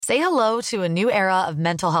Say hello to a new era of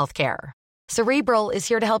mental health care. Cerebral is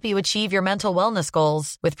here to help you achieve your mental wellness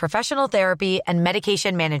goals with professional therapy and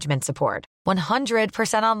medication management support.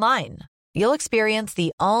 100% online. You'll experience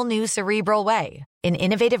the all-new Cerebral Way, an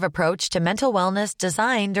innovative approach to mental wellness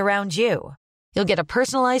designed around you. You'll get a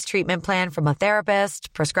personalized treatment plan from a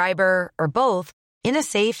therapist, prescriber, or both in a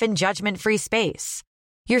safe and judgment-free space.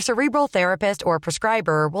 Your Cerebral therapist or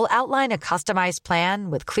prescriber will outline a customized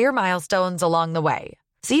plan with clear milestones along the way,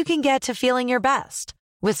 so you can get to feeling your best.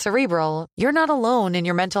 With Cerebral, you're not alone in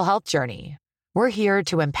your mental health journey. We're here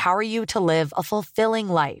to empower you to live a fulfilling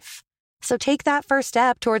life. So take that first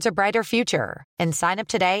step towards a brighter future and sign up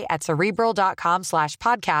today at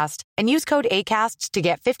Cerebral.com/podcast and use code ACAST to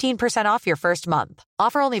get 15% off your first month.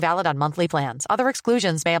 Offer only valid on monthly plans. Other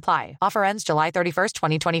exclusions may apply. Offer ends July 31st,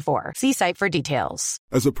 2024. See site for details.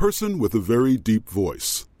 As a person with a very deep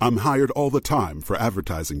voice, I'm hired all the time for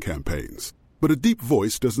advertising campaigns. But a deep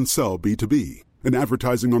voice doesn't sell B2B. And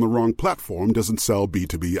advertising on the wrong platform doesn't sell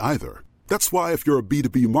B2B either. That's why if you're a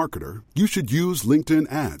B2B marketer, you should use LinkedIn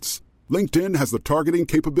ads. LinkedIn has the targeting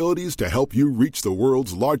capabilities to help you reach the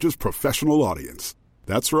world's largest professional audience.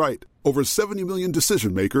 That's right, over 70 million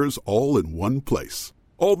decision makers all in one place.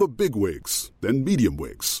 All the big wigs, then medium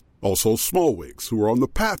wigs, also small wigs who are on the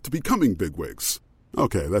path to becoming big wigs.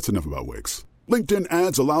 Okay, that's enough about wigs. LinkedIn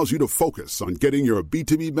ads allows you to focus on getting your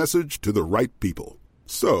B2B message to the right people.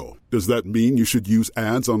 So, does that mean you should use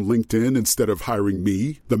ads on LinkedIn instead of hiring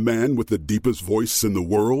me, the man with the deepest voice in the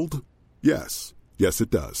world? Yes. Yes, it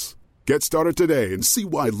does. Get started today and see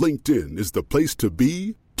why LinkedIn is the place to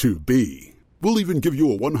be to be. We'll even give you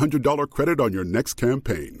a $100 credit on your next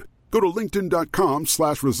campaign. Go to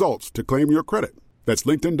linkedin.com/results to claim your credit. That's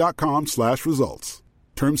linkedin.com/results.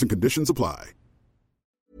 Terms and conditions apply.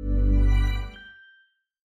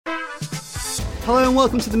 Hello and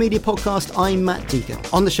welcome to the Media Podcast. I'm Matt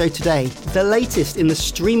Deegan. On the show today, the latest in the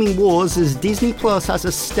streaming wars as Disney Plus has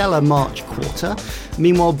a stellar March quarter.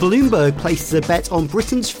 Meanwhile, Bloomberg places a bet on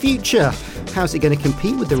Britain's future. How's it going to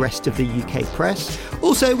compete with the rest of the UK press?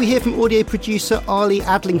 Also, we hear from audio producer Ali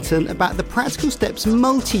Adlington about the practical steps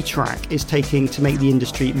Multitrack is taking to make the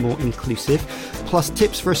industry more inclusive, plus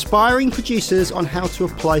tips for aspiring producers on how to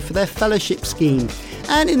apply for their fellowship scheme.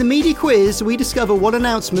 And in the media quiz, we discover what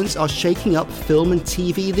announcements are shaking up film and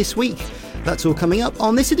TV this week. That's all coming up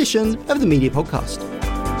on this edition of the Media Podcast.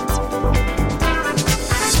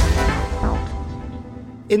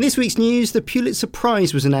 In this week's news, the Pulitzer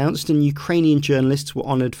Prize was announced and Ukrainian journalists were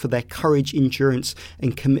honoured for their courage, endurance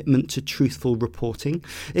and commitment to truthful reporting.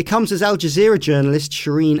 It comes as Al Jazeera journalist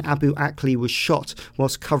Shireen Abu Akleh was shot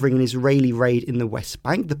whilst covering an Israeli raid in the West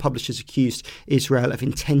Bank. The publishers accused Israel of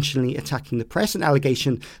intentionally attacking the press, an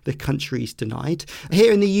allegation the country's denied.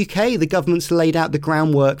 Here in the UK, the government's laid out the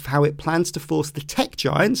groundwork for how it plans to force the tech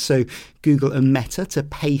giants, so Google and Meta, to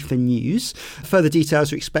pay for news. Further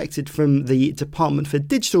details are expected from the Department for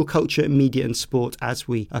Digital Culture, Media and Sport as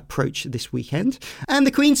we approach this weekend. And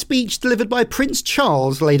the Queen's speech delivered by Prince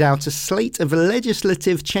Charles laid out a slate of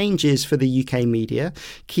legislative changes for the UK media.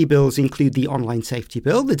 Key bills include the Online Safety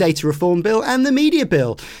Bill, the Data Reform Bill and the Media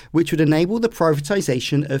Bill, which would enable the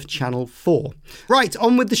privatisation of Channel 4. Right,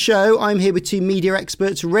 on with the show. I'm here with two media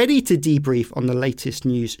experts ready to debrief on the latest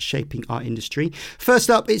news shaping our industry.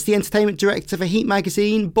 First up, it's the entertainment director for Heat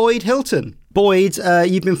magazine, Boyd Hilton. Boyd,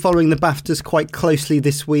 you've been following the BAFTAs quite closely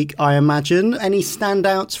this week, I imagine. Any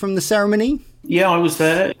standouts from the ceremony? Yeah, I was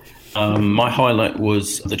there. My highlight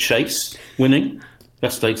was The Chase winning.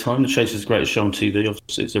 Best daytime. The Chase is the greatest show on TV,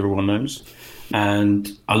 obviously, as everyone knows.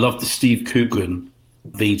 And I loved the Steve Coogan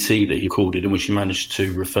VT that he called it, in which he managed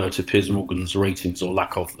to refer to Piers Morgan's ratings or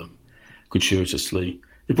lack of them gratuitously.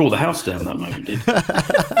 It brought the house down that moment, didn't it?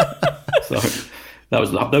 So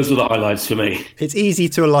those were the highlights for me. It's easy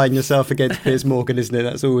to align yourself against Piers Morgan, isn't it?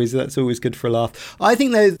 That's always good for a laugh. I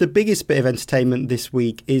think, though, the biggest bit of entertainment this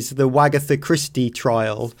week is the Wagatha Christie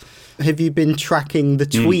trial. Have you been tracking the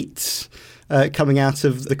tweets coming out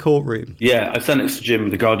of the courtroom? Yeah, I sat next to Jim,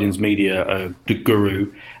 the Guardian's media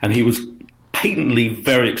guru, and he was patently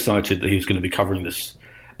very excited that he was going to be covering this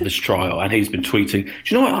trial, and he's been tweeting. Do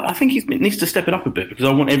you know what? I think he needs to step it up a bit, because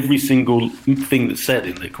I want every single thing that's said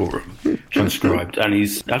in the courtroom transcribed, and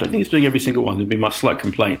I don't think he's doing every single one. There'd be my slight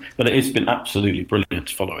complaint, but it has been absolutely brilliant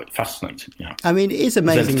to follow it. Fascinating. Yeah. I mean, it is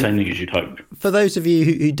amazing. As entertaining as you'd hope. For those of you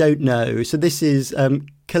who don't know, so this is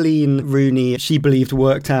Colleen Rooney. She believed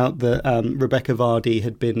worked out that Rebecca Vardy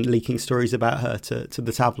had been leaking stories about her to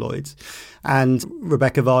the tabloids. And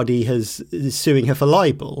Rebecca Vardy is suing her for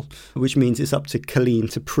libel, which means it's up to Colleen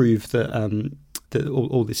to prove that that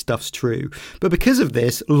all this stuff's true. But because of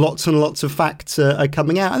this, lots and lots of facts are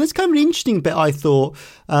coming out. And it's kind of an interesting bit, I thought,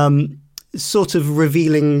 sort of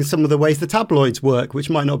revealing some of the ways the tabloids work, which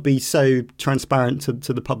might not be so transparent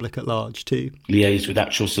to the public at large too. Liaise with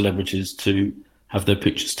actual celebrities to have their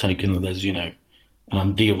pictures taken, and there's,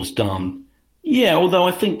 deals done. Yeah, although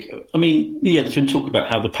there's been talk about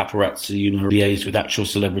how the paparazzi, liaise with actual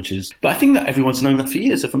celebrities. But I think that everyone's known that for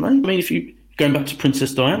years, haven't they? I mean, if you, going back to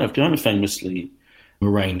Princess Diana famously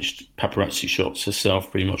arranged paparazzi shots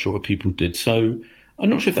herself, pretty much all the people did. So I'm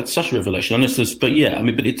not sure if that's such a revelation, to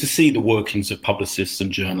see the workings of publicists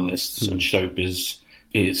and journalists and showbiz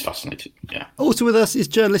is fascinating, yeah. Also with us is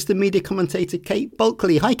journalist and media commentator Kate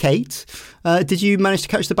Bulkley. Hi, Kate. Did you manage to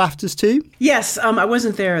catch the BAFTAs too? Yes, I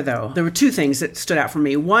wasn't there, though. There were two things that stood out for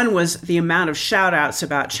me. One was the amount of shout-outs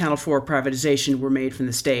about Channel 4 privatization were made from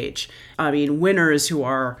the stage. I mean, winners who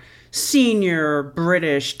are senior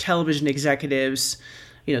British television executives,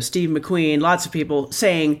 Steve McQueen, lots of people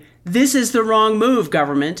saying, this is the wrong move,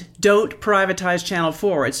 government. Don't privatize Channel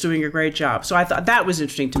 4. It's doing a great job. So I thought that was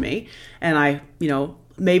interesting to me. And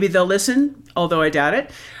maybe they'll listen, although I doubt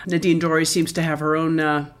it. Nadine Dorey seems to have her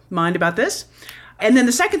own mind about this. And then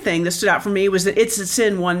the second thing that stood out for me was that It's a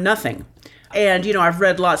Sin won nothing. And, I've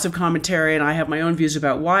read lots of commentary and I have my own views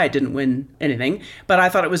about why it didn't win anything. But I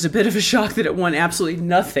thought it was a bit of a shock that it won absolutely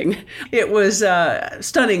nothing. It was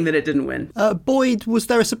stunning that it didn't win. Boyd, was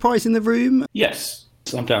there a surprise in the room? Yes,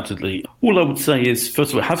 undoubtedly. All I would say is,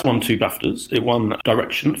 first of all, it has won 2 BAFTAs. It won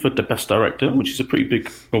direction for the Best Director, which is a pretty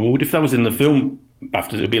big award. If that was in the film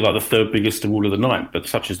BAFTAs, it would be like the 3rd biggest award of the night. But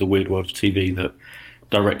such is the weird world of TV that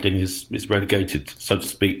directing is relegated, so to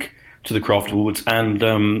speak, to the craft awards. And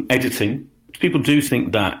editing. People do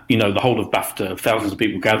think that, the whole of BAFTA, thousands of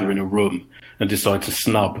people gather in a room and decide to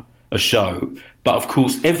snub a show. But of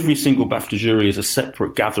course, every single BAFTA jury is a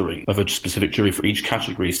separate gathering of a specific jury for each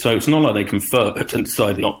category. So it's not like they confer and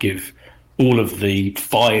decide to not give all of the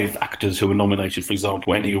 5 actors who were nominated, for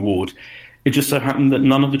example, any award. It just so happened that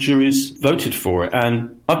none of the juries voted for it.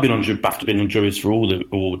 And I've been on BAFTA, been on juries for all the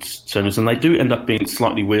awards ceremonies, and they do end up being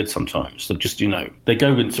slightly weird sometimes. So just, they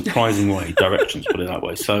go in surprising directions, put it that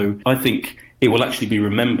way. So I think it will actually be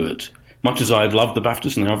remembered. Much as I love the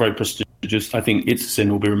BAFTAs and they are very prestigious, I think It's a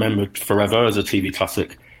Sin will be remembered forever as a TV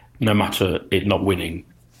classic, no matter it not winning,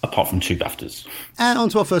 apart from 2 BAFTAs. And on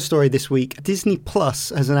to our first story this week. Disney Plus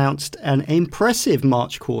has announced an impressive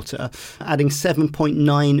March quarter, adding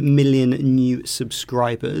 7.9 million new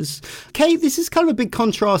subscribers. Kate, this is kind of a big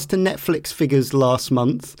contrast to Netflix figures last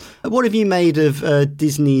month. What have you made of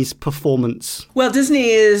Disney's performance? Well, Disney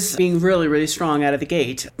is being really, really strong out of the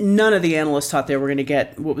gate. None of the analysts thought they were going to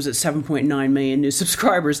get, 7.9 million new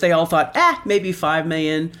subscribers. They all thought, maybe 5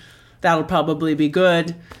 million. That'll probably be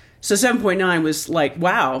good. So 7.9 was like,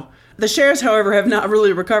 wow. The shares, however, have not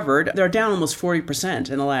really recovered. They're down almost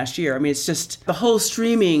 40% in the last year. I mean, it's just the whole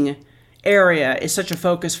streaming area is such a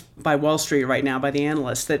focus by Wall Street right now, by the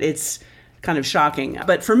analysts, that it's kind of shocking.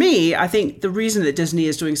 But for me, I think the reason that Disney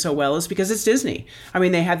is doing so well is because it's Disney. I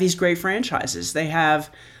mean, they have these great franchises. They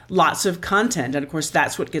have lots of content. And of course,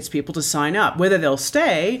 that's what gets people to sign up. Whether they'll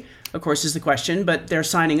stay, of course, is the question, but they're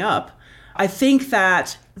signing up. I think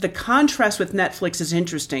that the contrast with Netflix is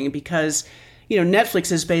interesting because, Netflix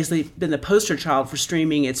has basically been the poster child for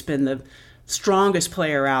streaming. It's been the strongest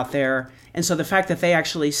player out there. And so the fact that they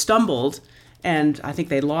actually stumbled, and I think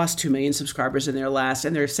they lost 2 million subscribers in their last,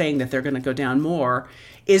 and they're saying that they're going to go down more,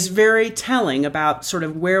 is very telling about sort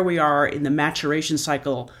of where we are in the maturation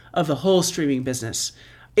cycle of the whole streaming business.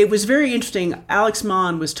 It was very interesting. Alex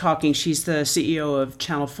Mann was talking. She's the CEO of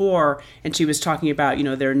Channel 4, and she was talking about,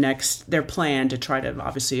 their plan to try to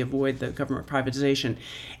obviously avoid the government privatization.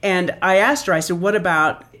 And I asked her, I said, what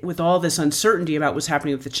about, with all this uncertainty about what's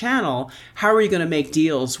happening with the channel, how are you going to make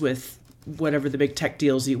deals with whatever the big tech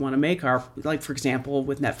deals you want to make are, like, for example,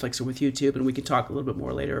 with Netflix or with YouTube, and we can talk a little bit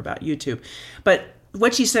more later about YouTube. But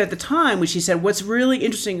what she said at the time was, she said, what's really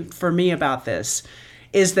interesting for me about this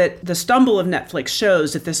is that the stumble of Netflix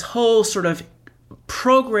shows that this whole sort of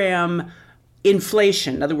program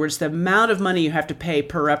inflation, in other words, the amount of money you have to pay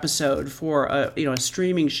per episode for a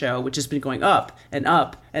streaming show, which has been going up and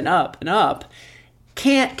up and up and up,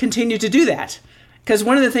 can't continue to do that. Because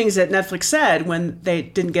one of the things that Netflix said when they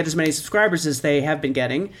didn't get as many subscribers as they have been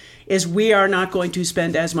getting is we are not going to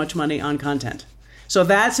spend as much money on content. So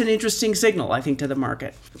that's an interesting signal, I think, to the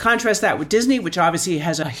market. Contrast that with Disney, which obviously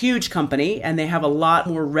has a huge company, and they have a lot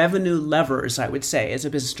more revenue levers, I would say, as a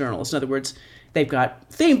business journalist. In other words, They've got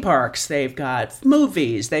theme parks, they've got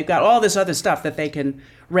movies, they've got all this other stuff that they can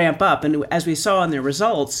ramp up. And as we saw in their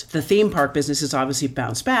results, the theme park business has obviously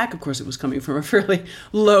bounced back. Of course, it was coming from a fairly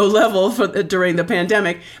low level during the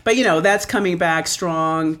pandemic. But, that's coming back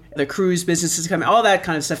strong. The cruise business is coming, all that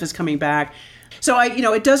kind of stuff is coming back. So,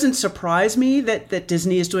 it doesn't surprise me that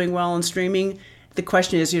Disney is doing well in streaming. The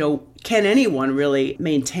question is, can anyone really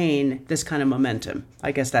maintain this kind of momentum?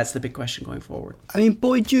 I guess that's the big question going forward. I mean,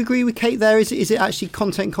 Boyd, do you agree with Kate there? Is it actually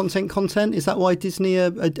content? Is that why Disney are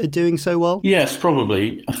doing so well? Yes,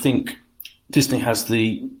 probably. I think Disney has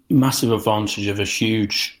the massive advantage of a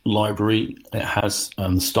huge library. It has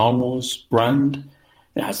the Star Wars brand.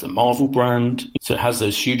 It has the Marvel brand. So it has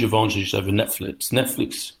those huge advantages over Netflix.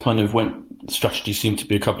 Netflix kind of the strategy seemed to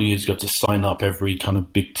be a couple of years ago to sign up every kind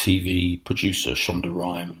of big TV producer, Shonda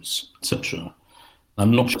Rhimes, etc.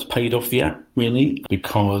 I'm not sure it's paid off yet, really,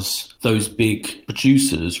 because those big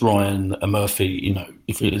producers, Ryan and Murphy,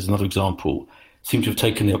 if it is another example, seem to have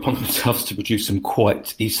taken it upon themselves to produce some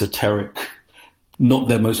quite esoteric, not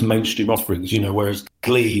their most mainstream offerings, whereas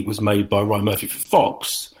Glee was made by Ryan Murphy for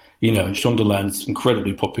Fox. And Shondaland's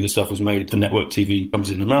incredibly popular stuff was made for network TV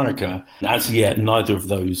comes in America. As yet, neither of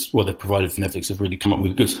those, they're provided for Netflix, have really come up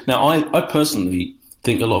with goods. Now, I personally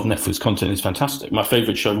think a lot of Netflix content is fantastic. My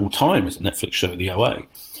favourite show of all time is a Netflix show, The OA.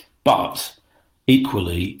 But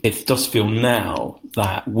equally, it does feel now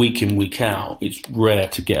that week in, week out, it's rare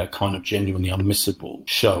to get a kind of genuinely unmissable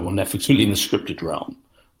show on Netflix, really in the scripted realm.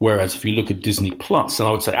 Whereas if you look at Disney Plus, and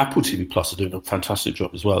I would say Apple TV Plus are doing a fantastic job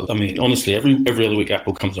as well. I mean, honestly, every other week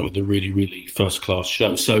Apple comes up with a really, really first-class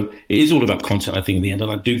show. So it is all about content, I think, in the end.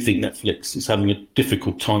 And I do think Netflix is having a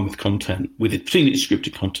difficult time with content, particularly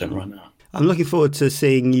scripted content right now. I'm looking forward to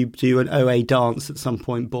seeing you do an OA dance at some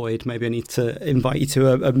point, Boyd. Maybe I need to invite you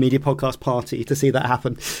to a media podcast party to see that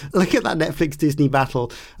happen. Look at that Netflix-Disney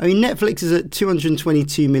battle. I mean, Netflix is at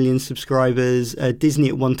 222 million subscribers, Disney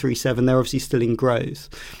at 137. They're obviously still in growth.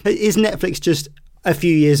 Is Netflix just a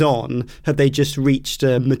few years on, have they just reached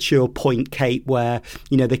a mature point, Kate, where,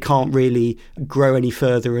 they can't really grow any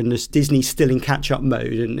further and Disney's still in catch-up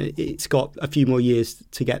mode and it's got a few more years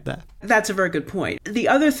to get there? That's a very good point. The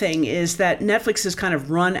other thing is that Netflix has kind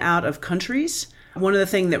of run out of countries. One of the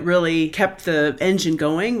things that really kept the engine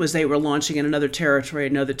going was they were launching in another territory.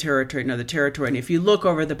 And if you look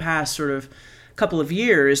over the past sort of couple of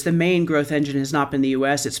years, the main growth engine has not been the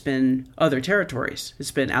U.S. It's been other territories. It's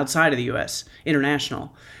been outside of the U.S.,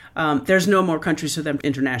 international. There's no more countries for them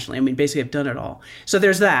internationally. I mean, basically, they've done it all. So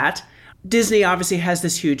there's that. Disney obviously has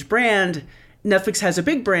this huge brand. Netflix has a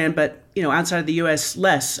big brand, but outside of the U.S.,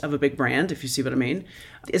 less of a big brand, if you see what I mean.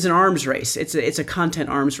 It's an arms race. It's a content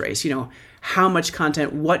arms race. How much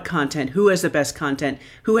content, what content, who has the best content,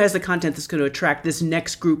 who has the content that's going to attract this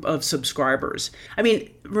next group of subscribers. I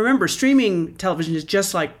mean, remember, streaming television is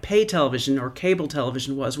just like pay television or cable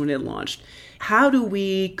television was when it launched. How do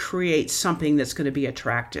we create something that's going to be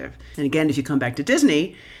attractive? And again, if you come back to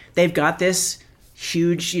Disney, they've got this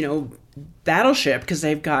huge, battleship because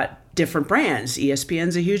they've got different brands.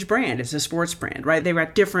 ESPN's a huge brand. It's a sports brand, right? They've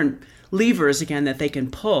got different levers, again, that they can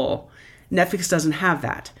pull. Netflix doesn't have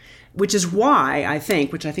that. Which is why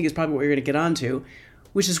which I think is probably what you're going to get onto,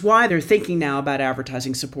 which is why they're thinking now about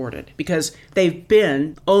advertising supported, because they've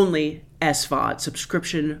been only SVOD,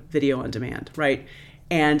 subscription video on demand, right?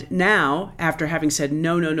 And now, after having said,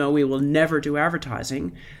 no, we will never do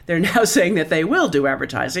advertising, they're now saying that they will do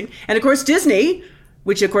advertising. And of course, Disney,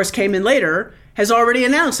 which of course came in later, has already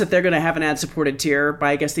announced that they're going to have an ad-supported tier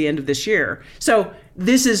by, I guess, the end of this year. So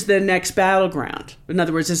this is the next battleground. In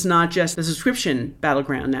other words, it's not just the subscription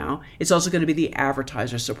battleground now. It's also going to be the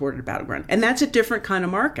advertiser-supported battleground. And that's a different kind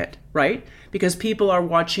of market, right? Because people are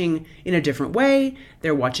watching in a different way.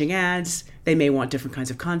 They're watching ads. They may want different kinds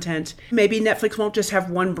of content. Maybe Netflix won't just have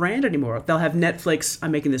one brand anymore. They'll have Netflix,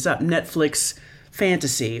 I'm making this up, Netflix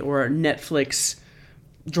Fantasy or Netflix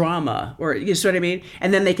drama, or you see what I mean?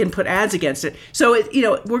 And then they can put ads against it. So,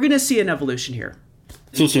 we're going to see an evolution here.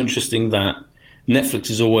 It's also interesting that Netflix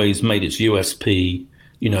has always made its USP,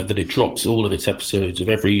 that it drops all of its episodes of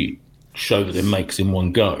every show that it makes in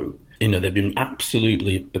one go. They've been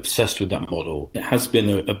absolutely obsessed with that model. It has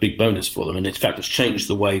been a big bonus for them. And in fact, it's changed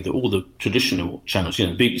the way that all the traditional channels,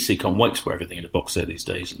 BBC can't wait to put everything in a box set these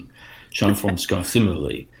days, and Channel 4 and Sky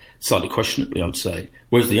similarly. Slightly questionably, I would say.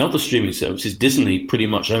 Whereas the other streaming services, Disney pretty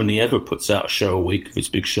much only ever puts out a show a week of its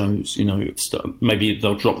big shows. Maybe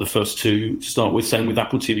they'll drop the first two to start with. Same with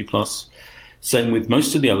Apple TV Plus. Same with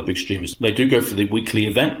most of the other big streamers. They do go for the weekly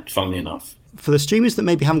event, funnily enough. For the streamers that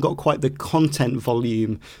maybe haven't got quite the content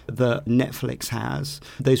volume that Netflix has,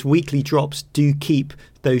 those weekly drops do keep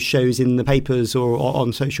those shows in the papers or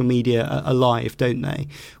on social media alive, don't they?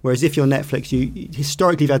 Whereas if you're Netflix, you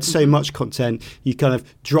historically have had so much content, you kind of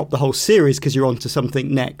drop the whole series because you're on to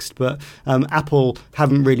something next. But Apple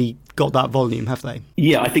haven't really got that volume, have they?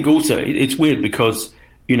 Yeah, I think also it's weird because,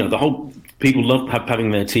 the whole people love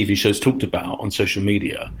having their TV shows talked about on social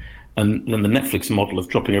media. And then the Netflix model of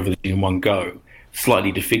dropping everything in one go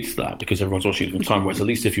slightly defeats that because everyone's watching it in time. Whereas at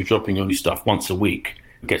least if you're dropping only stuff once a week,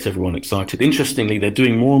 it gets everyone excited. Interestingly, they're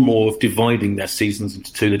doing more and more of dividing their seasons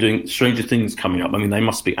into two. They're doing Stranger Things coming up. I mean, they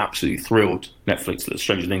must be absolutely thrilled, Netflix, that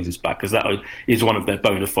Stranger Things is back because that is one of their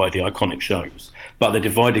bona fide iconic shows. But they're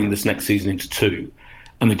dividing this next season into two.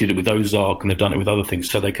 And they did it with Ozark and they've done it with other things.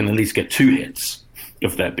 So they can at least get two hits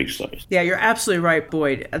of their big shows. Yeah, you're absolutely right,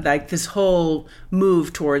 Boyd. Like this whole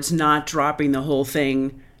move towards not dropping the whole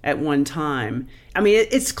thing at one time. I mean,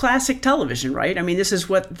 it's classic television, right? I mean, this is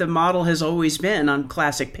what the model has always been on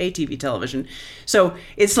classic pay TV television. So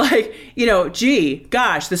it's like,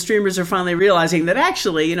 gosh, the streamers are finally realizing that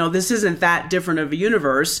actually, this isn't that different of a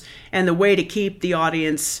universe. And the way to keep the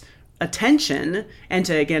audience attention and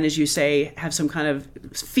to, again, as you say, have some kind of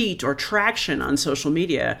feet or traction on social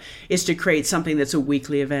media is to create something that's a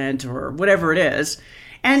weekly event or whatever it is.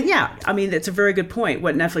 And yeah, I mean, that's a very good point,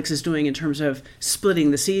 what Netflix is doing in terms of splitting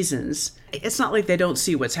the seasons. It's not like they don't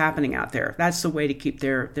see what's happening out there. That's the way to keep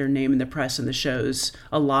their name in the press and the shows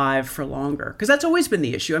alive for longer. Because that's always been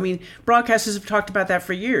the issue. I mean, broadcasters have talked about that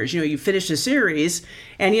for years. You finish a series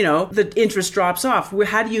and, the interest drops off.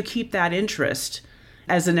 How do you keep that interest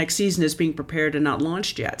as the next season is being prepared and not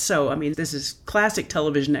launched yet? So, I mean, this is classic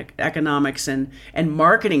television economics and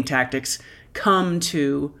marketing tactics come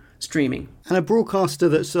to streaming. And a broadcaster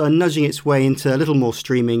that's nudging its way into a little more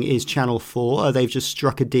streaming is Channel 4. They've just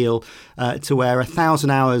struck a deal to air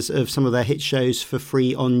 1,000 hours of some of their hit shows for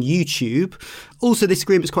free on YouTube. Also, this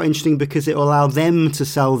agreement is quite interesting because it will allow them to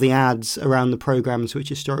sell the ads around the programmes, which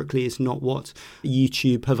historically is not what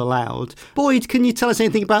YouTube have allowed. Boyd, can you tell us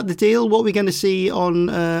anything about the deal? What are we going to see on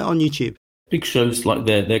YouTube? Big shows like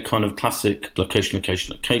their kind of classic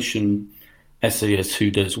location, SAS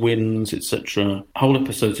Who Dares Wins, etc. Whole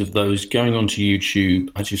episodes of those going onto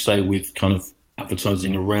YouTube, as you say, with kind of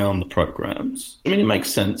advertising around the programs. I mean, it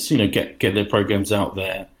makes sense, get their programs out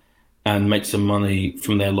there and make some money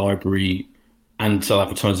from their library and sell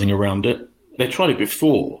advertising around it. They tried it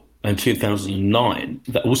before in 2009,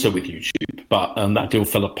 also with YouTube, but that deal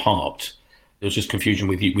fell apart. There was just confusion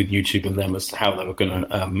with YouTube and them as to how they were going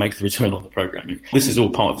to make the return on the programming. This is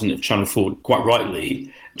all part of Channel 4, quite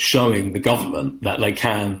rightly, showing the government that they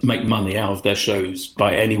can make money out of their shows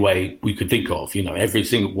by any way we could think of, every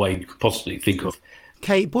single way you could possibly think of.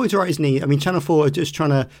 Okay, Boyd's right, isn't he? I mean, Channel 4 are just trying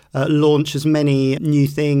to launch as many new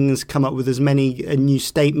things, come up with as many new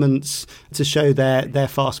statements to show they're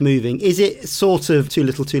fast moving. Is it sort of too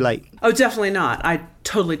little too late? Oh, definitely not. I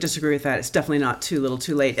totally disagree with that. It's definitely not too little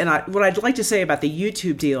too late. And what I'd like to say about the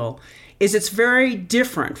YouTube deal is it's very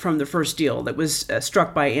different from the first deal that was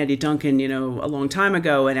struck by Andy Duncan, a long time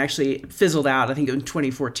ago and actually fizzled out. I think in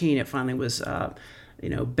 2014 it finally was,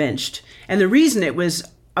 benched. And the reason it was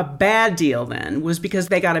a bad deal then was because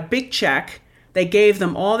they got a big check, they gave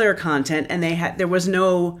them all their content, and there was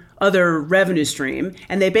no other revenue stream,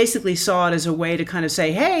 and they basically saw it as a way to kind of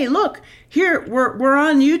say, hey, look, here, we're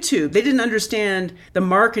on YouTube. They didn't understand the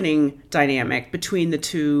marketing dynamic between the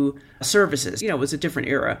two services. It was a different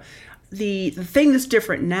era. The thing that's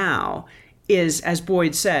different now is, as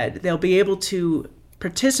Boyd said, they'll be able to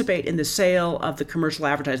participate in the sale of the commercial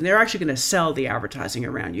advertising. They're actually going to sell the advertising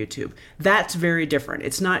around YouTube. That's very different.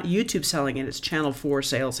 It's not YouTube selling it, it's Channel 4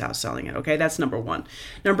 sales house selling it. Okay, that's number one.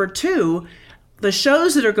 Number two, the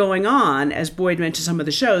shows that are going on, as Boyd mentioned some of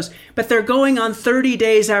the shows, but they're going on 30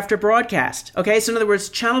 days after broadcast. Okay, so in other words,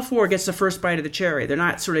 Channel 4 gets the first bite of the cherry. They're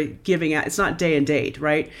not sort of giving out, it's not day and date,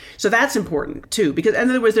 right? So that's important too, because in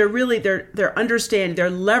other words, they're understanding, they're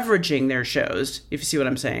leveraging their shows, if you see what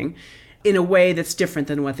I'm saying, in a way that's different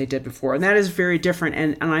than what they did before. And that is very different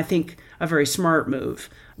and I think a very smart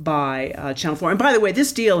move by Channel 4. And by the way,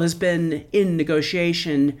 this deal has been in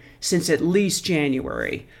negotiation since at least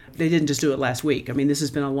January. They didn't just do it last week. I mean, this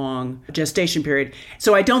has been a long gestation period.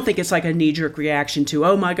 So I don't think it's like a knee-jerk reaction to,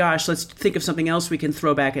 oh my gosh, let's think of something else we can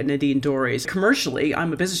throw back at Nadine Dorries. Commercially,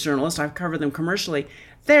 I'm a business journalist, I've covered them commercially.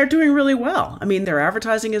 They're doing really well. I mean, their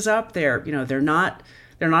advertising is up. They're not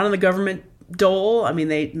in the government dole. I mean,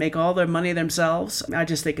 they make all their money themselves. I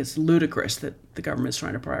just think it's ludicrous that the government's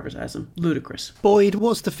trying to privatize them. Ludicrous. Boyd,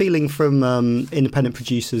 what's the feeling from independent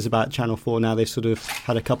producers about Channel 4 now they've sort of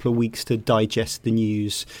had a couple of weeks to digest the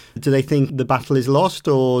news? Do they think the battle is lost,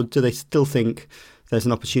 or do they still think there's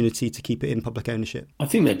an opportunity to keep it in public ownership? I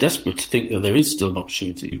think they're desperate to think that there is still an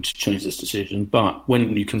opportunity to change this decision. But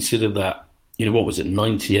when you consider that, what was it,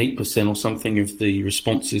 98% or something of the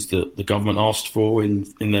responses that the government asked for when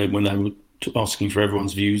they were asking for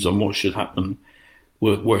everyone's views on what should happen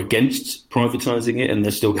were against privatising it, and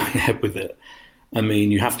they're still going ahead with it. I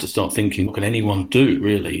mean, you have to start thinking, what can anyone do,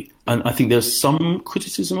 really? And I think there's some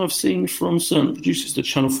criticism I've seen from certain producers that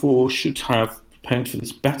Channel 4 should have prepared for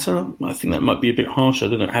this better. I think that might be a bit harsh. I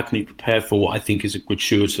don't know, how can you prepare for what I think is a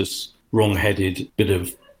gratuitous, wrong-headed bit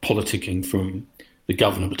of politicking from the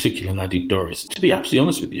governor, particularly Nadine Dorries? To be absolutely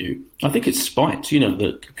honest with you, I think it's spite.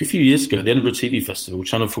 That a few years ago, at the Edinburgh TV Festival,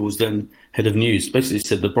 Channel 4 was then head of news, basically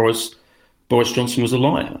said that Boris Johnson was a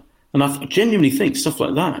liar. And I genuinely think stuff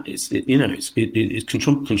like that it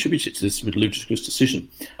contributed to this ludicrous decision.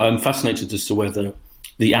 I'm fascinated as to whether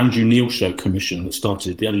the Andrew Neil Show commission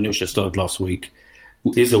the Andrew Neil Show started last week,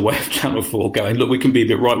 is a way of Channel 4 going, look, we can be a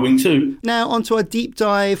bit right-wing too. Now, on to our deep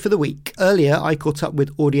dive for the week. Earlier, I caught up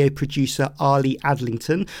with audio producer Arlie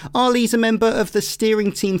Adlington. Arlie's a member of the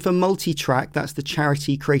steering team for Multitrack. That's the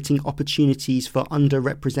charity creating opportunities for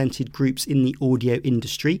underrepresented groups in the audio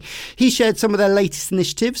industry. He shared some of their latest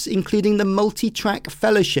initiatives, including the Multitrack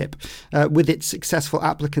Fellowship. With its successful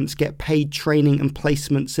applicants get paid training and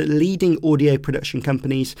placements at leading audio production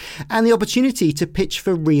companies, and the opportunity to pitch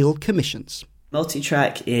for real commissions.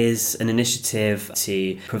 Multitrack is an initiative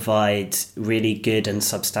to provide really good and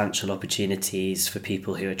substantial opportunities for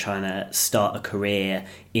people who are trying to start a career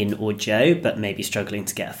in audio but maybe struggling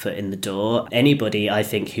to get a foot in the door. Anybody, I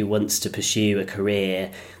think, who wants to pursue a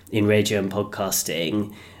career in radio and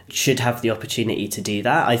podcasting should have the opportunity to do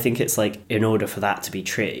that. I think it's in order for that to be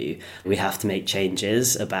true, we have to make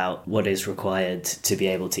changes about what is required to be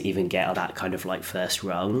able to even get that kind of first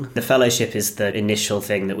rung. The fellowship is the initial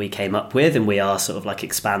thing that we came up with, and we are sort of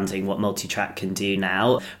expanding what Multitrack can do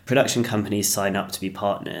now. Production companies sign up to be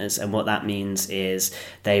partners, and what that means is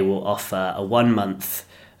they will offer a 1 month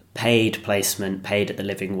paid placement, paid at the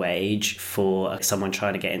living wage for someone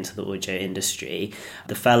trying to get into the audio industry.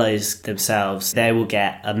 The fellows themselves, they will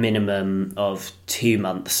get a minimum of 2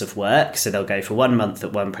 months of work. So they'll go for 1 month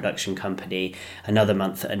at one production company, another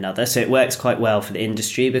month at another. So it works quite well for the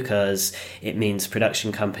industry because it means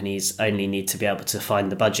production companies only need to be able to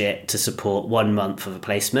find the budget to support 1 month of a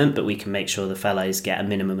placement, but we can make sure the fellows get a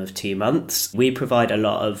minimum of 2 months. We provide a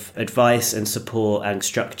lot of advice and support and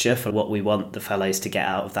structure for what we want the fellows to get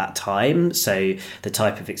out of that time. So the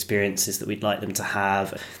type of experiences that we'd like them to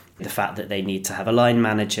have, the fact that they need to have a line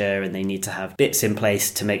manager and they need to have bits in place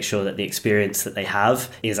to make sure that the experience that they have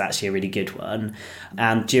is actually a really good one.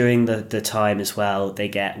 And during the time as well, they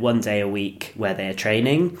get 1 day a week where they're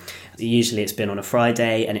training. Usually it's been on a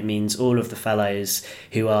Friday, and it means all of the fellows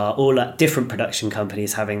who are all at different production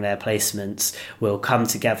companies having their placements will come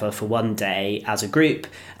together for 1 day as a group.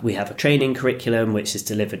 We have a training curriculum which is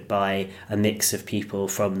delivered by a mix of people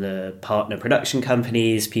from the partner production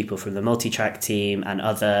companies, people from the Multitrack team and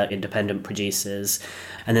other independent producers.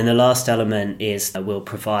 And then the last element is we'll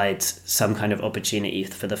provide some kind of opportunity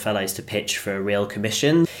for the fellows to pitch for a real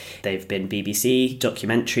commission. They've been BBC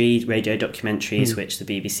radio documentaries, which the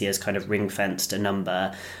BBC has kind of ring-fenced a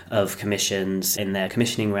number of commissions in their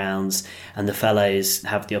commissioning rounds, and the fellows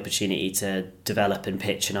have the opportunity to develop and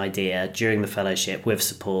pitch an idea during the fellowship with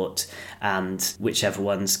support, and whichever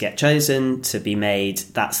ones get chosen to be made,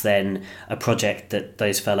 that's then a project that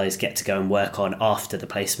those fellows get to go and work on after the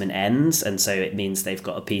placement ends. And so it means they've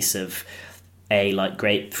got a piece of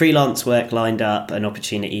great freelance work lined up, an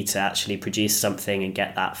opportunity to actually produce something and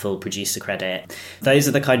get that full producer credit. Those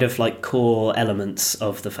are the kind of core elements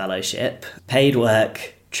of the fellowship: paid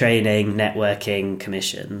work, training, networking,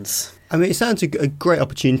 commissions. I mean, it sounds a great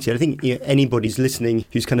opportunity. I think anybody's listening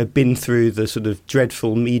who's kind of been through the sort of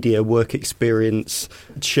dreadful media work experience,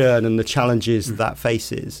 churn and the challenges that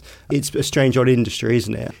faces. It's a strange odd industry,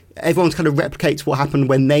 isn't it? Everyone's kind of replicates what happened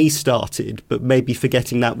when they started, but maybe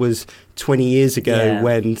forgetting that was 20 years ago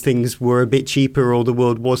when things were a bit cheaper or the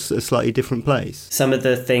world was a slightly different place. Some of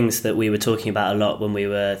the things that we were talking about a lot when we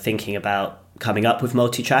were thinking about coming up with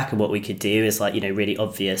Multitrack and what we could do is really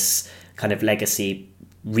obvious kind of legacy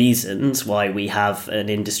reasons why we have an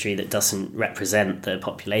industry that doesn't represent the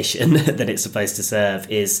population that it's supposed to serve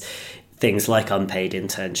is things like unpaid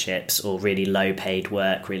internships or really low paid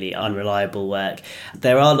work, really unreliable work.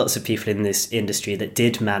 There are lots of people in this industry that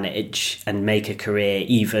did manage and make a career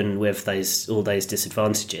even with all those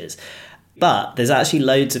disadvantages. But there's actually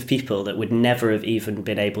loads of people that would never have even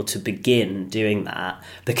been able to begin doing that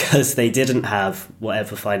because they didn't have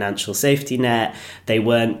whatever financial safety net. They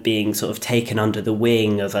weren't being sort of taken under the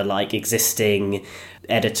wing of a existing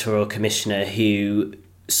editor or commissioner who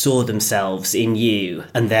saw themselves in you.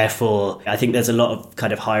 And therefore, I think there's a lot of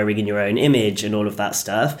kind of hiring in your own image and all of that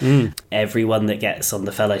stuff. Everyone that gets on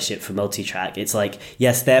the fellowship for Multitrack, it's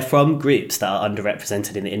yes, they're from groups that are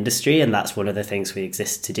underrepresented in the industry, and that's one of the things we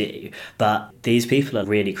exist to do. But these people are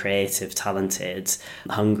really creative, talented,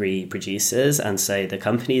 hungry producers. And so the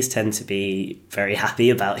companies tend to be very happy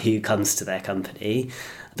about who comes to their company.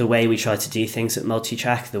 The way we try to do things at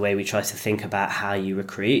Multitrack, the way we try to think about how you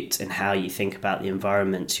recruit and how you think about the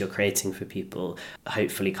environments you're creating for people,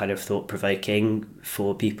 hopefully kind of thought-provoking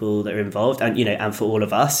for people that are involved. And, and for all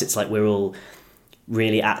of us, it's we're all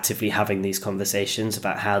really actively having these conversations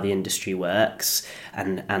about how the industry works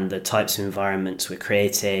and the types of environments we're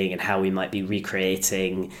creating and how we might be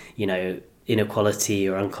recreating, inequality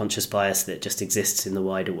or unconscious bias that just exists in the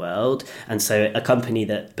wider world. And so a company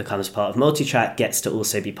that becomes part of Multitrack gets to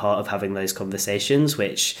also be part of having those conversations,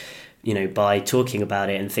 which, by talking about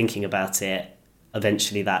it and thinking about it,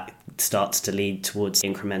 eventually that starts to lead towards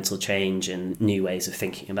incremental change and new ways of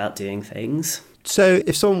thinking about doing things. So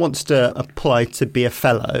if someone wants to apply to be a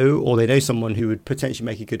fellow, or they know someone who would potentially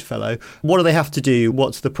make a good fellow, what do they have to do?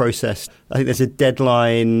 What's the process? I think there's a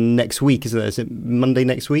deadline next week, isn't there? Is it Monday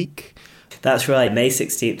next week? That's right, May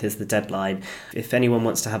 16th is the deadline. If anyone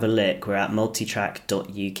wants to have a look, we're at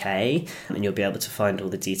multitrack.uk and you'll be able to find all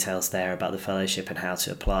the details there about the fellowship and how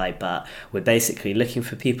to apply. But we're basically looking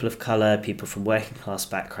for people of colour, people from working class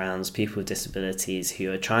backgrounds, people with disabilities who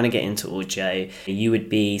are trying to get into audio. You would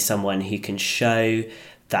be someone who can show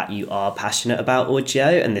that you are passionate about audio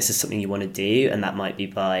and this is something you want to do, and that might be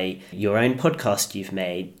by your own podcast you've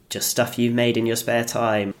made, just stuff you've made in your spare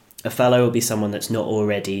time. A fellow will be someone that's not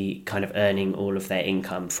already kind of earning all of their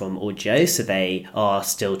income from audio, so they are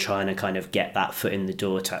still trying to kind of get that foot in the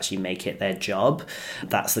door to actually make it their job.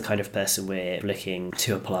 That's the kind of person we're looking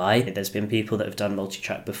to apply. There's been people that have done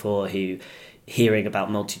Multitrack before who hearing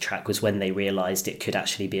about Multitrack was when they realised it could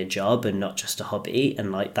actually be a job and not just a hobby,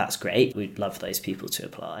 and that's great. We'd love those people to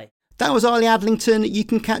apply. That was Ali Adlington. You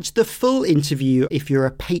can catch the full interview if you're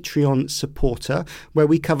a Patreon supporter, where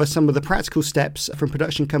we cover some of the practical steps from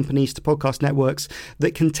production companies to podcast networks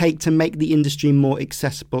that can take to make the industry more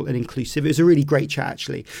accessible and inclusive. It was a really great chat,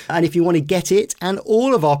 actually. And if you want to get it and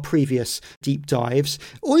all of our previous deep dives,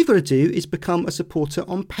 all you've got to do is become a supporter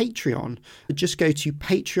on Patreon. Just go to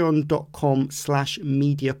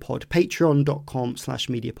patreon.com/mediapod,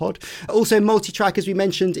 patreon.com/mediapod. Also, Multitrack, as we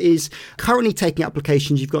mentioned, is currently taking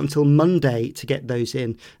applications. You've got until Monday to get those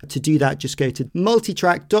in. To do that, just go to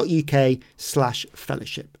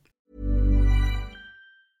multitrack.uk/fellowship.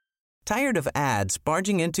 Tired of ads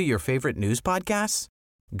barging into your favorite news podcasts?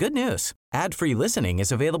 Good news. Ad-free listening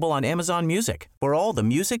is available on Amazon Music for all the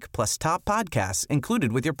music plus top podcasts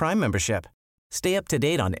included with your Prime membership. Stay up to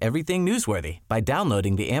date on everything newsworthy by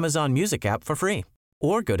downloading the Amazon Music app for free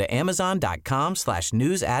or go to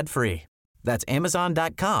amazon.com/news ad free. That's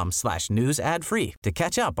amazon.com/news ad free to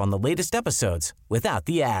catch up on the latest episodes without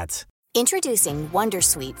the ads. Introducing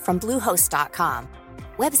Wondersuite from Bluehost.com.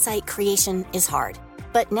 Website creation is hard,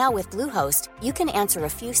 but now with Bluehost, you can answer a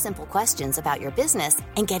few simple questions about your business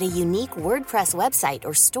and get a unique WordPress website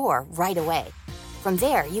or store right away. From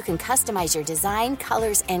there, you can customize your design,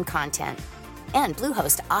 colors, and content. And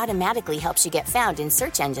Bluehost automatically helps you get found in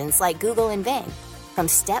search engines like Google and Bing. From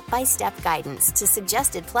step-by-step guidance to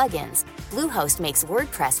suggested plugins, Bluehost makes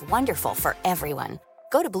WordPress wonderful for everyone.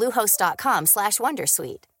 Go to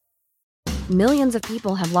bluehost.com/wondersuite. Millions of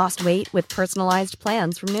people have lost weight with personalized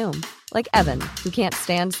plans from Noom. Like Evan, who can't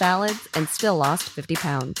stand salads and still lost 50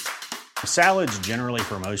 pounds. Salads generally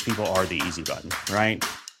for most people are the easy button, right?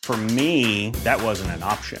 For me, that wasn't an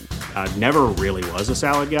option. I never really was a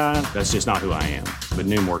salad guy. That's just not who I am. But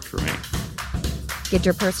Noom worked for me. Get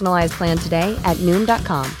your personalized plan today at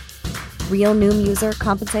Noom.com. Real Noom user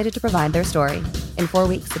compensated to provide their story. In 4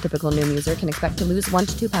 weeks, the typical Noom user can expect to lose 1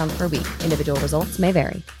 to 2 pounds per week. Individual results may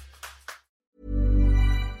vary.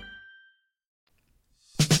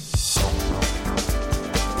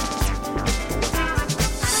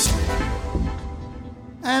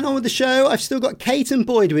 And on with the show, I've still got Kate and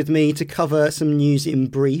Boyd with me to cover some news in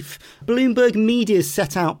brief. Bloomberg Media's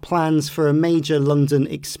set out plans for a major London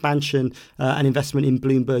expansion and investment in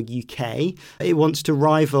Bloomberg UK. It wants to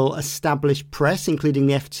rival established press, including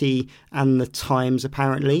the FT and the Times,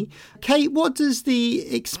 apparently. Kate, what does the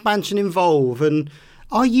expansion involve? And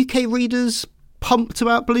are UK readers pumped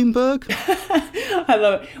about Bloomberg? I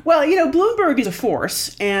love it. Well, Bloomberg is a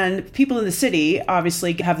force, and people in the city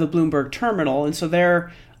obviously have the Bloomberg terminal, and so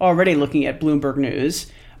they're already looking at Bloomberg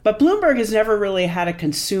News. But Bloomberg has never really had a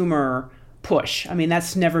consumer push. I mean,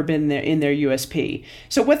 that's never been in their USP.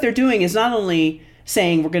 So what they're doing is not only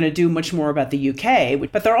saying we're going to do much more about the UK,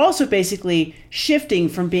 but they're also basically shifting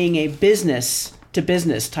from being a business to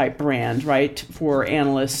business type brand, right, for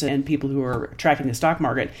analysts and people who are tracking the stock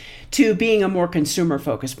market, to being a more consumer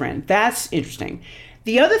focused brand. That's interesting.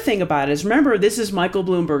 The other thing about it is, remember, this is Michael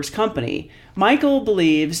Bloomberg's company. Michael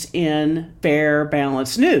believes in fair,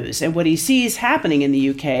 balanced news. And what he sees happening in the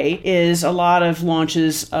UK is a lot of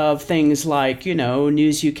launches of things like,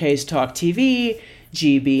 News UK's Talk TV,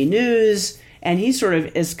 GB News. And he sort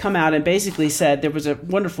of has come out and basically said, there was a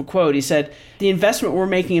wonderful quote. He said, "The investment we're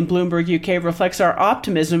making in Bloomberg UK reflects our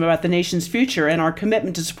optimism about the nation's future and our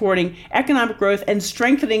commitment to supporting economic growth and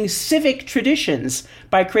strengthening civic traditions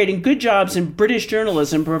by creating good jobs in British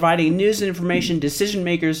journalism, providing news and information decision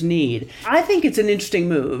makers need." I think it's an interesting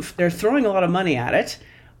move. They're throwing a lot of money at it.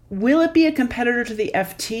 Will it be a competitor to the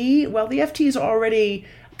FT? Well, the FT is already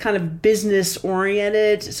kind of business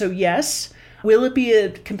oriented, so yes. Will it be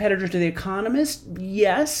a competitor to The Economist?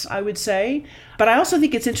 Yes, I would say. But I also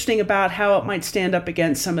think it's interesting about how it might stand up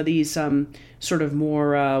against some of these sort of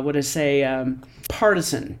more,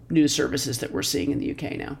 partisan news services that we're seeing in the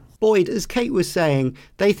UK now. Boyd, as Kate was saying,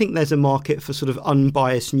 they think there's a market for sort of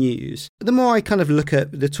unbiased news. The more I kind of look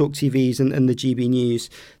at the Talk TVs and the GB News,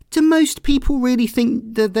 do most people really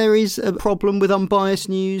think that there is a problem with unbiased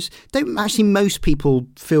news? Don't actually most people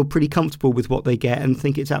feel pretty comfortable with what they get and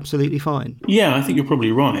think it's absolutely fine? Yeah, I think you're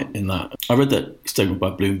probably right in that. I read that statement by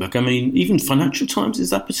Bloomberg. I mean, even Financial Times, is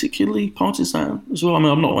that particularly partisan as well? I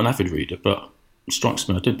mean, I'm not an avid reader, but it strikes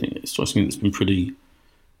me that it's been pretty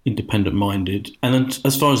independent-minded. And then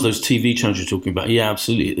as far as those TV channels you're talking about, yeah,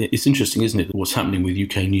 absolutely. It's interesting, isn't it, what's happening with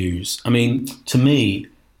UK news? I mean, to me,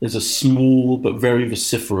 there's a small but very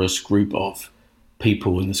vociferous group of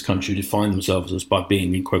people in this country who define themselves as by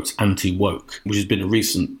being, in quotes, anti-woke, which has been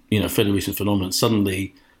a fairly recent phenomenon.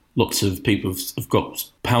 Suddenly, lots of people have got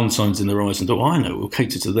pound signs in their eyes and thought, I know, we'll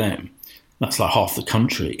cater to them. That's like half the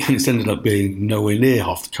country. And it's ended up being nowhere near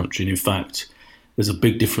half the country. And in fact, there's a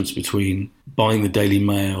big difference between buying the Daily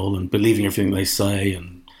Mail and believing everything they say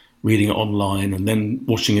and reading it online and then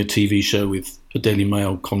watching a TV show with a Daily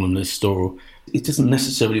Mail columnist. Or it doesn't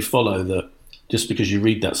necessarily follow that just because you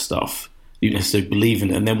read that stuff, you necessarily believe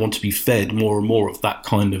in it and then want to be fed more and more of that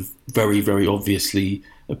kind of very, very obviously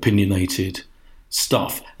opinionated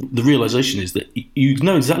stuff. The realization is that you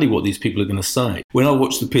know exactly what these people are going to say. When I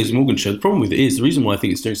watch the Piers Morgan show, the problem with it is, the reason why I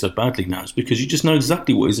think it's doing so badly now is because you just know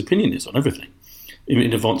exactly what his opinion is on everything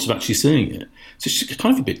in advance of actually seeing it. So it's just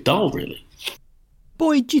kind of a bit dull, really.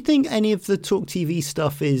 Boyd, do you think any of the Talk TV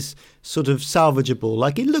stuff is sort of salvageable?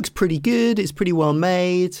 Like, it looks pretty good, it's pretty well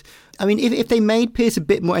made. I mean, if they made Piers a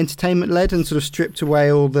bit more entertainment-led and sort of stripped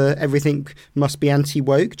away all the everything must be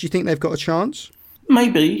anti-woke, do you think they've got a chance?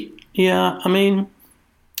 Maybe, yeah. I mean,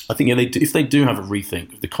 I think if they do have a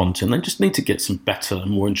rethink of the content, they just need to get some better and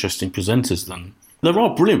more interesting presenters than... There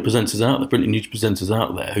are brilliant presenters out there, brilliant news presenters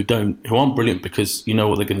out there who aren't brilliant because you know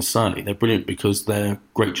what they're going to say. They're brilliant because they're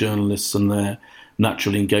great journalists and they're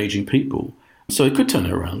naturally engaging people. So it could turn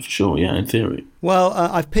it around for sure, yeah, in theory. Well,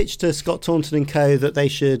 I've pitched to Scott Taunton and co. that they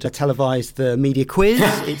should televise the media quiz.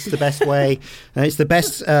 It's the best way. It's the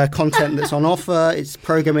best content that's on offer. It's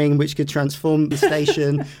programming which could transform the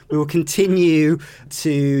station. We will continue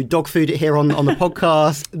to dog food it here on the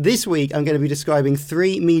podcast. This week, I'm going to be describing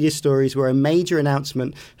 3 media stories where a major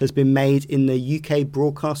announcement has been made in the UK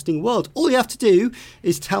broadcasting world. All you have to do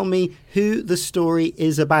is tell me who the story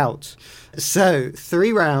is about. So,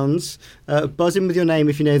 3 rounds. Buzz in with your name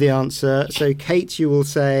if you know the answer. So, Kate, you will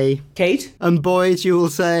say... Kate. And Boyd, you will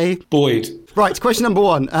say... Boyd. Right, question number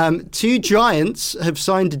 1. 2 giants have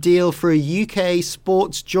signed a deal for a UK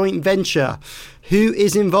sports joint venture. Who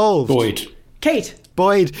is involved? Kate.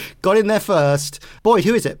 Boyd got in there first. Boyd,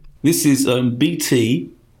 who is it? This is BT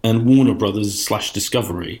and Warner Brothers /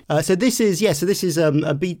 Discovery. So this is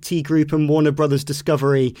a BT Group and Warner Brothers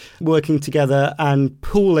Discovery working together and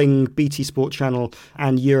pooling BT Sport Channel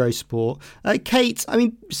and Eurosport. Kate, I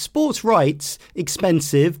mean, sports rights,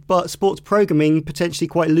 expensive, but sports programming potentially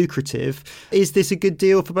quite lucrative. Is this a good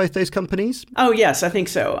deal for both those companies? Oh, yes, I think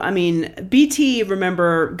so. I mean, BT,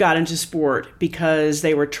 remember, got into sport because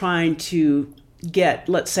they were trying to get,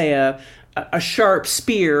 let's say, a sharp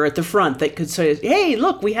spear at the front that could say, hey,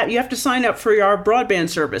 look, you have to sign up for our broadband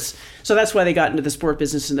service. So that's why they got into the sport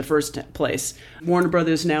business in the first place. Warner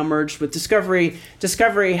Brothers now merged with Discovery.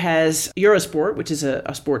 Discovery has Eurosport, which is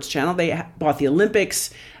a sports channel. They bought the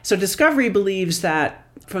Olympics. So Discovery believes that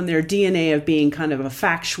from their DNA of being kind of a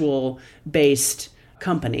factual-based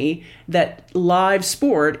company, that live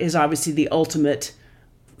sport is obviously the ultimate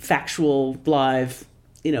factual, live,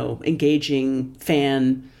 engaging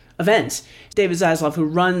fan events. David Zaslav, who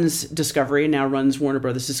runs Discovery and now runs Warner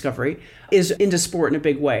Brothers Discovery, is into sport in a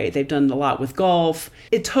big way. They've done a lot with golf.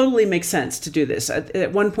 It totally makes sense to do this.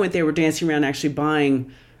 At one point, they were dancing around actually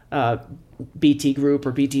buying BT Group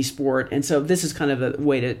or BT Sport. And so this is kind of a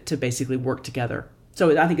way to basically work together.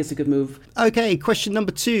 So I think it's a good move. Okay, question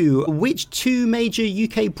number 2. Which 2 major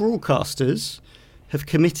UK broadcasters have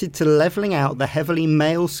committed to levelling out the heavily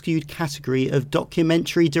male-skewed category of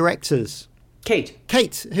documentary directors?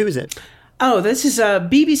 Kate, who is it? Oh, this is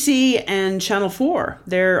BBC and Channel 4.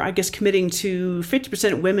 They're, I guess, committing to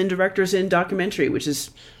 50% women directors in documentary, which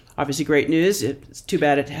is obviously great news. It's too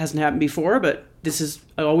bad it hasn't happened before, but this is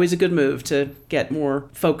always a good move to get more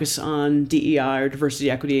focus on DEI or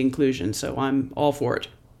diversity, equity, inclusion. So I'm all for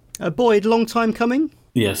it. Boyd, long time coming?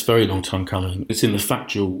 Yes, very long time coming. It's in the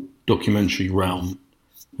factual documentary realm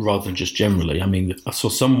rather than just generally. I mean, I saw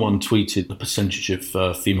someone tweeted the percentage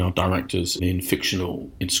of female directors in fictional,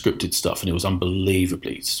 in scripted stuff, and it was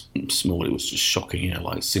unbelievably small. It was just shocking,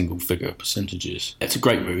 like single-figure percentages. It's a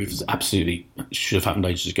great move. It absolutely should have happened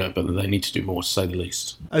ages ago, but they need to do more, to say the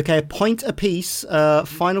least. Okay, a point apiece.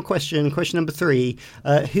 Final question number 3.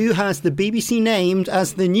 Who has the BBC named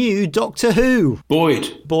as the new Doctor Who? Boyd.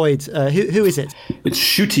 Who is it? It's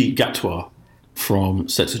Ncuti Gatwa from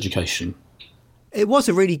Sex Education. It was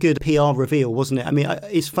a really good PR reveal, wasn't it? I mean,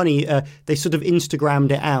 it's funny, they sort of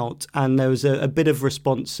Instagrammed it out and there was a bit of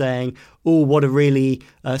response saying, oh, what a really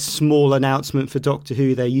small announcement for Doctor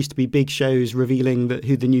Who. There used to be big shows revealing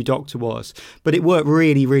who the new Doctor was. But it worked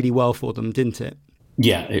really, really well for them, didn't it?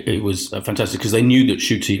 Yeah, it was fantastic because they knew that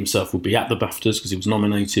Ncuti himself would be at the BAFTAs because he was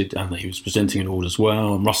nominated and that he was presenting an award as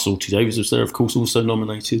well. And Russell T Davies was there, of course, also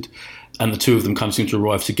nominated. And the two of them kind of seemed to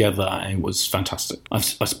arrive together and it was fantastic. I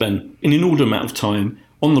spent an inordinate amount of time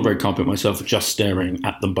on the red carpet myself, just staring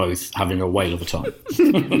at them both, having a whale of a time.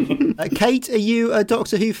 Kate, are you a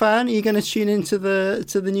Doctor Who fan? Are you going to tune into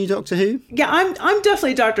the new Doctor Who? Yeah, I'm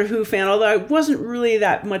definitely a Doctor Who fan, although I wasn't really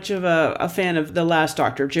that much of a fan of the last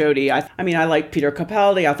Doctor, Jodie. I mean, I like Peter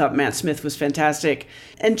Capaldi. I thought Matt Smith was fantastic.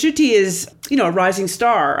 And Ncuti is, a rising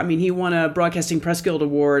star. I mean, he won a Broadcasting Press Guild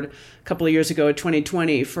Award a couple of years ago in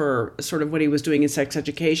 2020 for sort of what he was doing in sex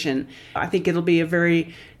education. I think it'll be a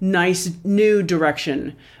very nice new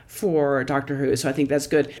direction for Doctor Who, so I think that's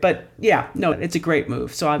good. But yeah, no, it's a great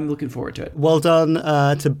move, so I'm looking forward to it. Well done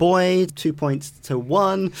to Boyd, 2 points to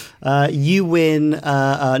 1. You win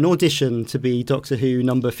an audition to be Doctor Who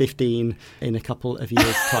number 15 in a couple of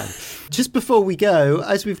years' time. Just before we go,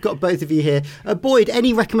 as we've got both of you here, Boyd,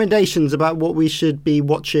 any recommendations about what we should be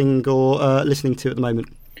watching or listening to at the moment?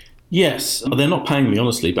 Yes, they're not paying me,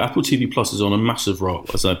 honestly, but Apple TV Plus is on a massive roll.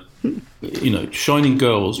 As Shining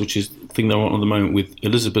Girls, which is the thing they're on at the moment with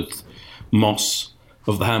Elizabeth Moss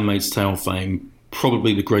of The Handmaid's Tale fame,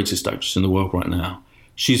 probably the greatest actress in the world right now.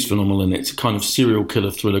 She's phenomenal in it. It's a kind of serial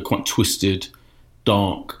killer thriller, quite twisted,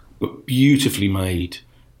 dark, but beautifully made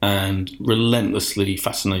and relentlessly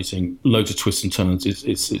fascinating. Loads of twists and turns.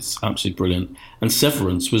 It's absolutely brilliant. And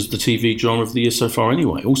Severance was the TV drama of the year so far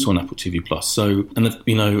anyway, also on Apple TV Plus. So,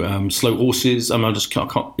 and Slow Horses. I mean, I just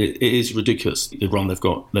can't. It is ridiculous the run they've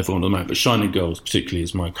got at the moment. But Shining Girls particularly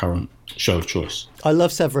is my current show of choice. I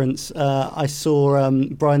love Severance. I saw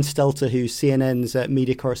Brian Stelter, who's CNN's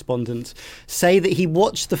media correspondent, say that he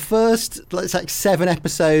watched the first 7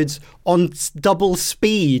 episodes on double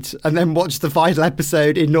speed and then watched the final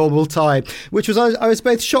episode in normal time, which was I was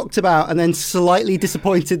both shocked about and then slightly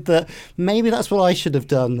disappointed that maybe that's what I should have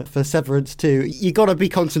done for Severance too. You got to be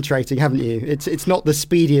concentrating, haven't you? It's not the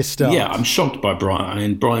speediest start. Yeah, I'm shocked by Brian. I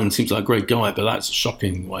mean, Brian seems like a great guy, but that's a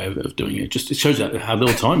shocking way of doing it. It shows how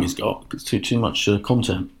little time he's got. It's too much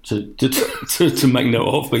content to make note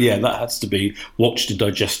of. But yeah, that has to be watched and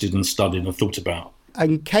digested and studied and thought about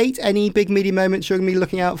And Kate, any big media moments you're going to be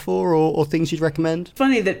looking out for or things you'd recommend?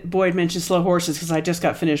 Funny that Boyd mentioned Slow Horses because I just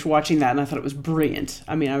got finished watching that and I thought it was brilliant.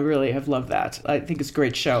 I mean, I really have loved that. I think it's a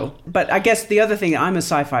great show. But I guess the other thing, I'm a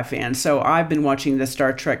sci-fi fan, so I've been watching the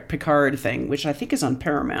Star Trek Picard thing, which I think is on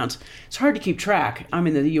Paramount. It's hard to keep track. I'm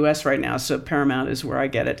in the US right now, so Paramount is where I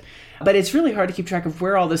get it. But it's really hard to keep track of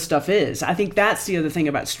where all this stuff is. I think that's the other thing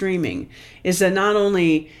about streaming, is that not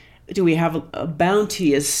only do we have a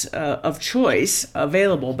bounty of choice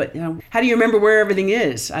available, but how do you remember where everything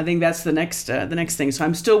is? I think that's the next thing. So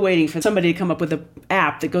I'm still waiting for somebody to come up with an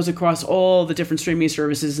app that goes across all the different streaming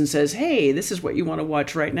services and says, hey, this is what you want to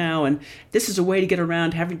watch right now, and this is a way to get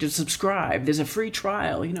around having to subscribe. There's a free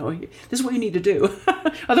trial. This is what you need to do.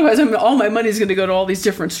 Otherwise, all my money is going to go to all these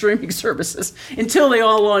different streaming services until they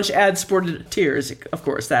all launch ad-supported tiers. Of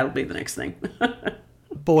course, that'll be the next thing.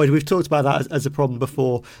 Boyd, we've talked about that as a problem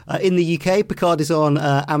before. In the UK, Picard is on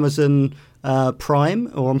Amazon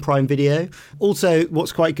Prime or on Prime Video. Also,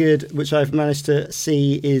 what's quite good, which I've managed to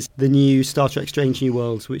see, is the new Star Trek Strange New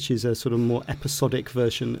Worlds, which is a sort of more episodic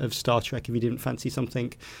version of Star Trek, if you didn't fancy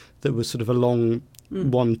something that was sort of a long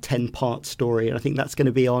 10-part story. And I think that's going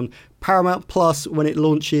to be on Paramount Plus when it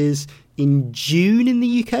launches in June in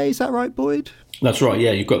the UK. Is that right, Boyd? That's right,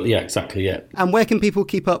 yeah. Exactly, yeah. And where can people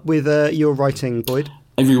keep up with your writing, Boyd?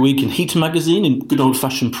 Every week in Heater magazine in good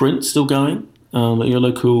old-fashioned print, still going, at your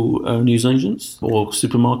local newsagents or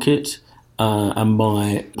supermarket, and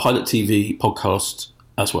my Pilot TV podcast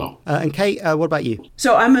as well. And Kate, what about you?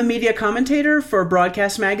 So I'm a media commentator for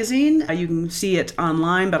Broadcast Magazine. You can see it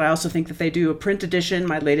online, but I also think that they do a print edition.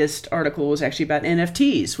 My latest article was actually about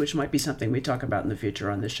NFTs, which might be something we talk about in the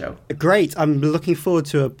future on this show. Great. I'm looking forward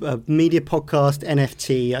to a media podcast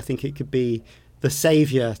NFT. I think it could be the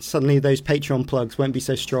saviour. Suddenly those Patreon plugs won't be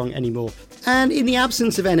so strong anymore. And in the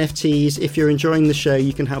absence of NFTs, if you're enjoying the show,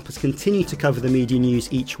 you can help us continue to cover the media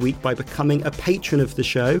news each week by becoming a patron of the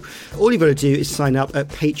show. All you've got to do is sign up at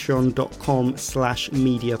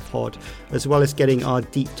patreon.com/mediapod. As well as getting our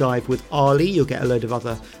deep dive with Ali, you'll get a load of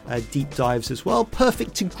other deep dives as well.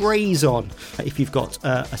 Perfect to graze on if you've got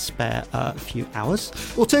a spare few hours.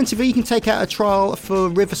 Alternatively, you can take out a trial for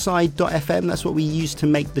Riverside.fm. That's what we use to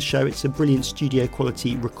make the show. It's a brilliant studio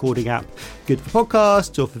quality recording app, good for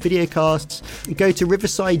podcasts or for videocasts. Go to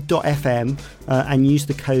Riverside.fm and use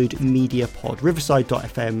the code MEDIAPOD,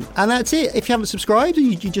 Riverside.fm. And that's it. If you haven't subscribed and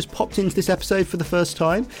you just popped into this episode for the first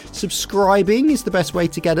time, subscribing is the best way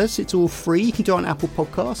to get us. It's all free. You can do it on Apple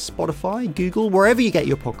Podcasts, Spotify, Google, wherever you get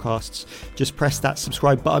your podcasts. Just press that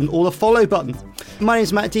subscribe button or the follow button. My name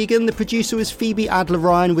is Matt Deegan. The producer was Phoebe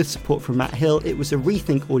Adler-Ryan with support from Matt Hill. It was a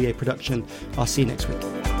Rethink audio production. I'll see you next week.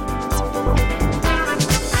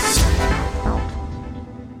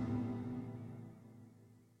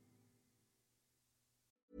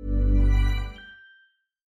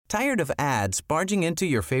 Tired of ads barging into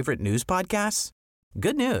your favorite news podcasts?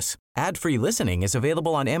 Good news. Ad-free listening is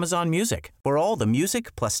available on Amazon Music for all the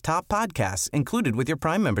music plus top podcasts included with your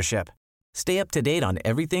Prime membership. Stay up to date on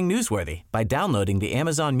everything newsworthy by downloading the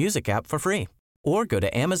Amazon Music app for free or go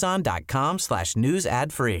to amazon.com/news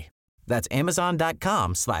ad free. That's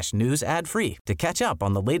amazon.com/news ad free to catch up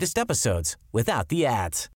on the latest episodes without the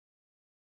ads.